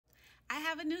I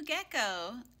have a new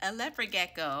gecko, a leopard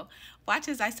gecko. Watch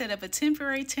as I set up a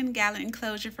temporary 10-gallon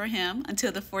enclosure for him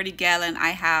until the 40-gallon I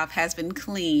have has been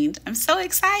cleaned. I'm so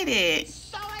excited.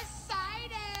 So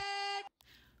excited!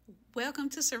 Welcome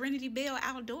to Serenity Belle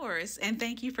Outdoors, and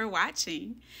thank you for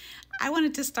watching. I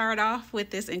wanted to start off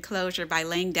with this enclosure by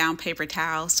laying down paper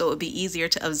towels so it would be easier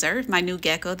to observe my new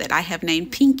gecko that I have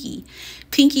named Pinky.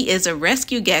 Pinky is a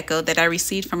rescue gecko that I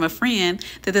received from a friend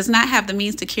that does not have the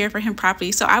means to care for him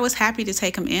properly, so I was happy to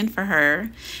take him in for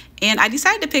her. And I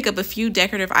decided to pick up a few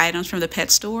decorative items from the pet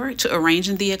store to arrange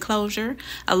in the enclosure,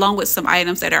 along with some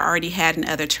items that I already had in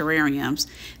other terrariums.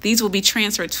 These will be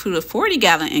transferred to the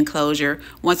 40-gallon enclosure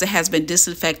once it has been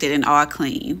disinfected and all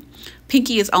clean.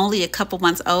 Pinky is only a couple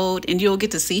months old, and you'll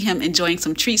get to see him enjoying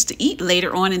some treats to eat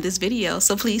later on in this video,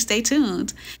 so please stay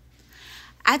tuned.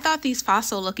 I thought these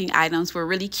fossil-looking items were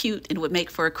really cute and would make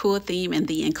for a cool theme in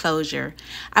the enclosure.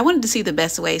 I wanted to see the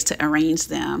best ways to arrange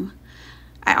them.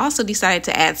 I also decided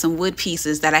to add some wood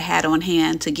pieces that I had on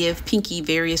hand to give Pinky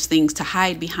various things to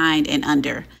hide behind and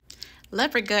under.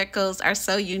 Leopard geckos are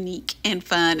so unique and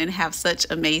fun and have such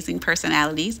amazing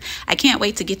personalities. I can't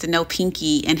wait to get to know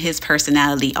Pinky and his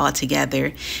personality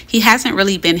altogether. He hasn't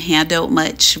really been handled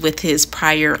much with his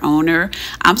prior owner,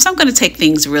 so I'm going to take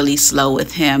things really slow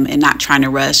with him and not trying to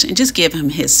rush and just give him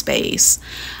his space.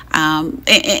 And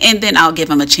then I'll give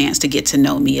him a chance to get to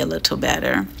know me a little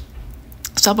better.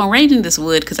 So I'm arranging this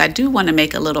wood because I do want to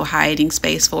make a little hiding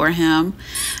space for him.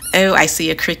 Oh, I see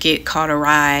a cricket caught a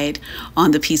ride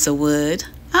on the piece of wood.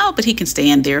 Oh, but he can stay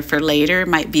in there for later.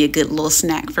 Might be a good little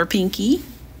snack for Pinky.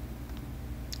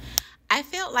 I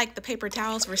felt like the paper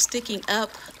towels were sticking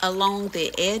up along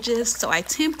the edges, so I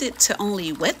attempted to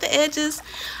only wet the edges,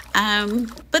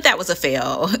 but that was a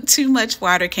fail. Too much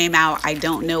water came out. I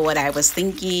don't know what I was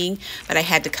thinking, but I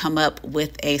had to come up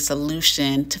with a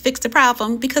solution to fix the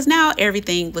problem because now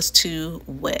everything was too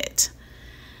wet.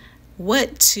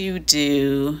 What to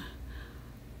do?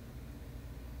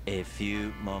 A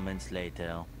few moments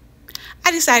later.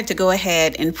 I decided to go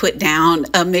ahead and put down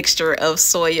a mixture of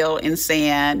soil and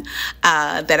sand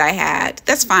that I had.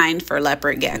 That's fine for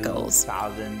leopard geckos.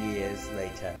 2,000 years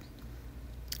later.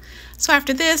 So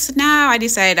after this, now I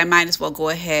decided I might as well go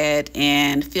ahead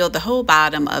and fill the whole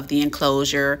bottom of the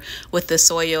enclosure with the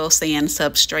soil sand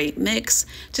substrate mix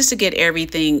just to get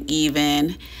everything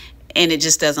even. And it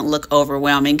just doesn't look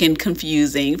overwhelming and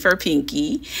confusing for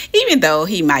Pinky, even though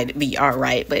he might be all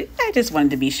right. But I just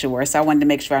wanted to be sure. So I wanted to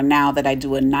make sure now that I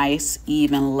do a nice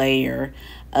even layer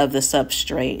of the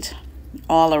substrate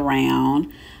all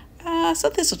around. So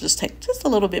this will just take just a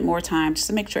little bit more time just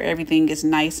to make sure everything is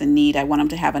nice and neat. I want him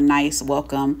to have a nice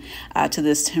welcome to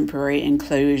this temporary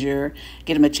enclosure.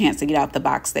 Get him a chance to get out the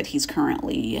box that he's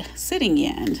currently sitting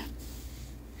in.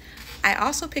 I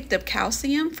also picked up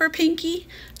calcium for Pinky,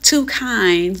 two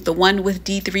kinds, the one with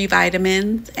D3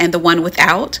 vitamins and the one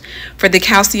without. For the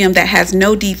calcium that has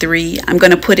no D3, I'm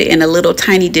going to put it in a little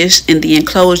tiny dish in the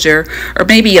enclosure or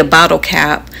maybe a bottle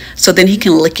cap so then he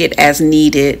can lick it as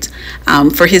needed.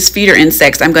 For his feeder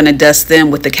insects, I'm going to dust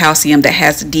them with the calcium that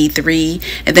has D3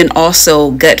 and then also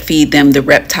gut feed them the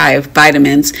Reptile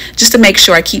vitamins just to make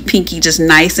sure I keep Pinky just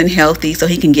nice and healthy so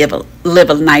he can live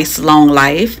a nice long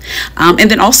life. And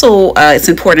then also it's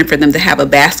important for them to have a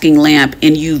basking lamp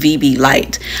in UVB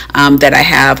light that I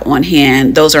have on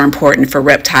hand. Those are important for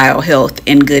reptile health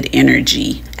and good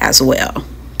energy as well.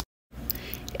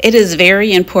 It is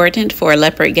very important for a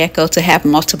leopard gecko to have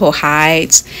multiple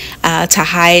hides to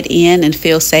hide in and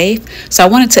feel safe. So I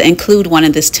wanted to include one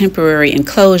in this temporary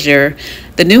enclosure.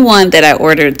 The new one that I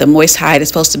ordered, the moist hide, is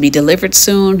supposed to be delivered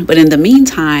soon, but in the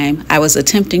meantime, I was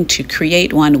attempting to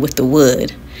create one with the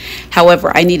wood.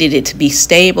 However, I needed it to be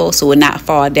stable so it would not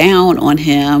fall down on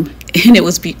him, and it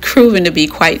was proven to be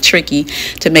quite tricky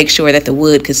to make sure that the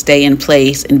wood could stay in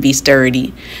place and be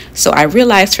sturdy. So I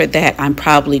realized for that I'm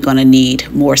probably going to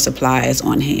need more supplies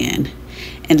on hand.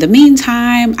 In the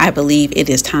meantime, I believe it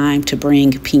is time to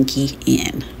bring Pinky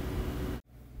in.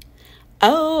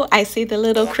 Oh, I see the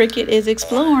little cricket is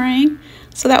exploring.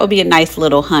 So that would be a nice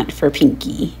little hunt for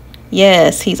Pinky.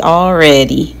 Yes, he's all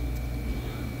ready.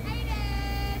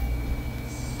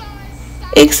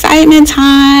 Excitement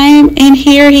time, and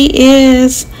here he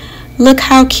is. Look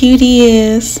how cute he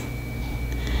is.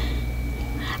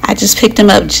 I just picked him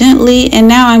up gently and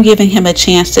now I'm giving him a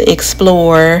chance to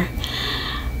explore.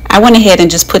 I went ahead and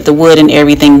just put the wood and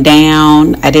everything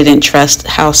down. I didn't trust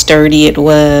how sturdy it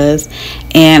was,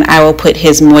 and I will put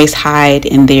his moist hide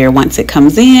in there once it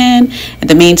comes in. In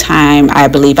the meantime, I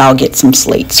believe I'll get some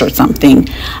slates or something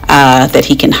that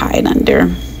he can hide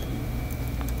under.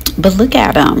 But look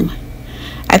at him.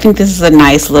 I think this is a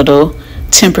nice little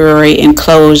temporary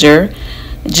enclosure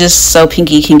just so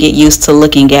Pinky can get used to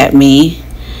looking at me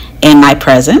in my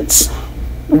presence.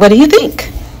 What do you think?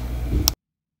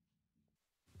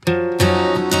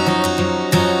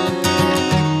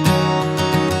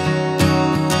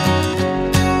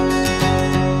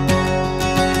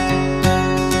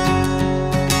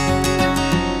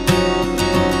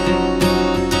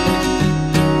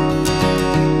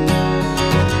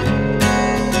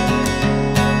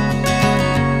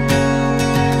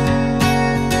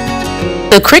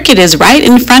 The cricket is right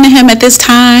in front of him at this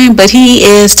time, but he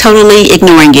is totally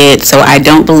ignoring it, so I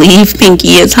don't believe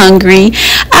Pinky is hungry,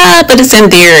 but it's in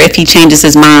there if he changes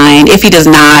his mind. If he does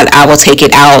not, I will take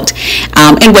it out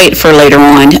and wait for later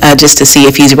on just to see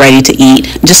if he's ready to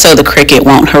eat, just so the cricket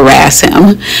won't harass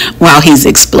him while he's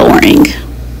exploring.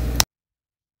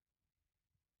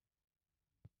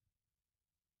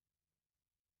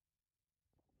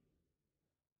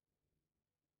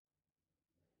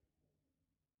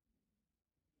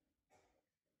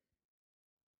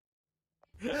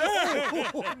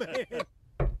 Oh, man.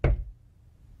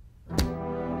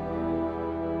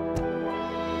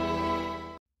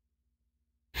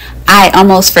 I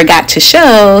almost forgot to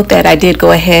show that I did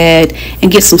go ahead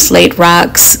and get some slate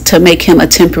rocks to make him a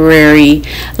temporary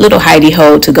little hidey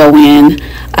hole to go in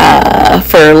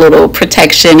for a little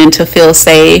protection and to feel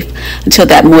safe until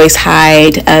that moist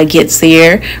hide gets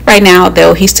there. Right now,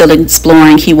 though, he's still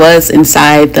exploring. He was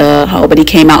inside the hole, but he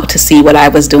came out to see what I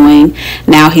was doing.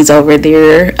 Now he's over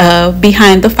there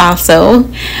behind the fossil.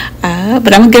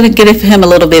 But I'm going to give him a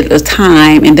little bit of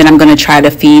time, and then I'm going to try to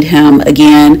feed him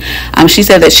again. She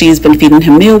said that she's been feeding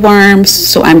him mealworms,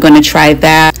 so I'm going to try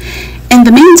that. In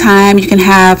the meantime, you can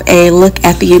have a look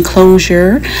at the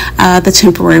enclosure, the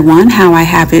temporary one, how I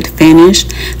have it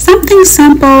finished. Something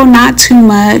simple, not too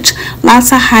much,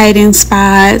 lots of hiding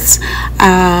spots,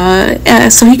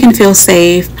 so he can feel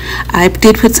safe. I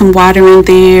did put some water in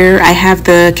there. I have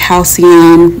the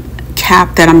calcium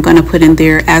cap that I'm going to put in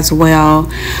there as well,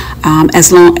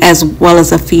 as well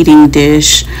as a feeding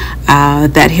dish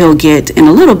that he'll get in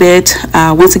a little bit.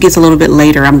 Once it gets a little bit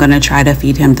later, I'm going to try to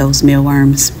feed him those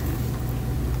mealworms.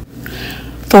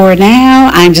 For now,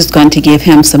 I'm just going to give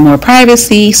him some more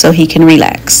privacy so he can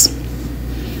relax.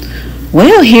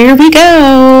 Well, here we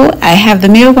go. I have the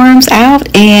mealworms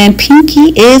out and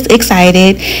Pinky is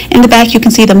excited. In the back, you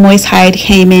can see the moist hide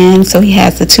came in, so he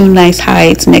has the two nice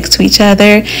hides next to each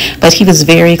other. But he was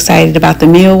very excited about the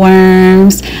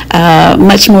mealworms,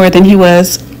 much more than he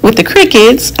was with the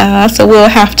crickets. So we'll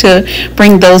have to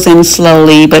bring those in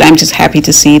slowly, but I'm just happy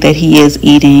to see that he is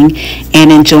eating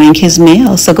and enjoying his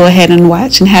meal. So go ahead and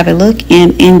watch and have a look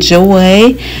and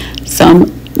enjoy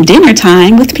some dinner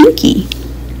time with Pinky.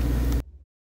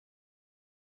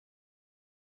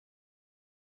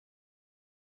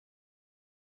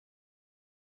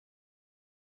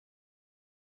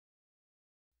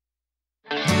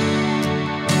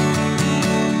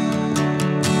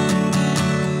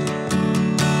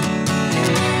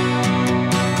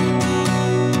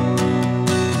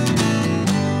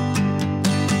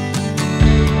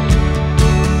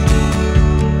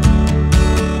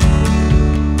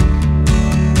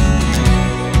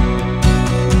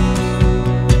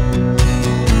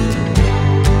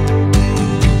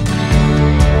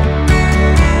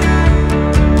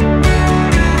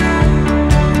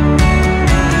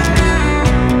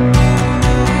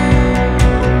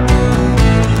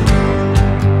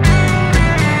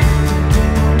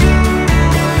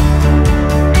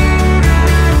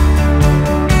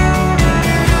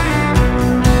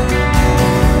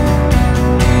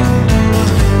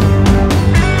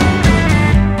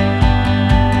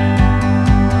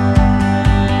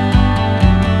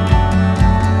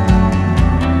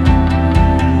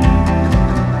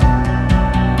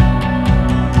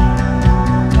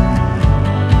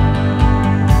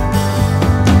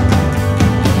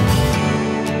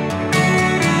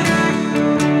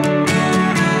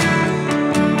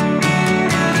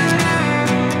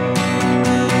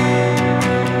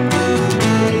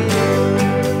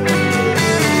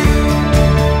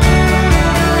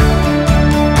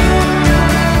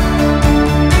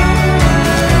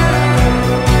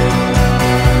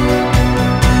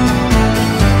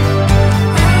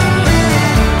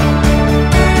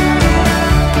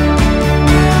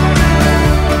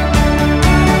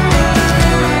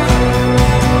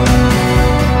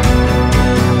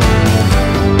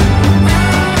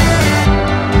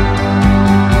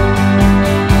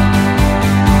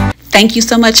 Thank you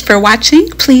so much for watching.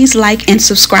 Please like and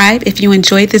subscribe if you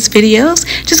enjoyed this videos.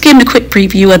 Just giving a quick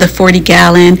preview of the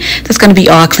 40-gallon that's going to be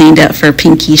all cleaned up for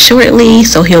Pinky shortly,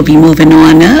 so he'll be moving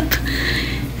on up,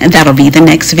 and that'll be the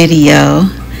next video.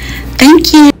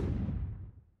 Thank you.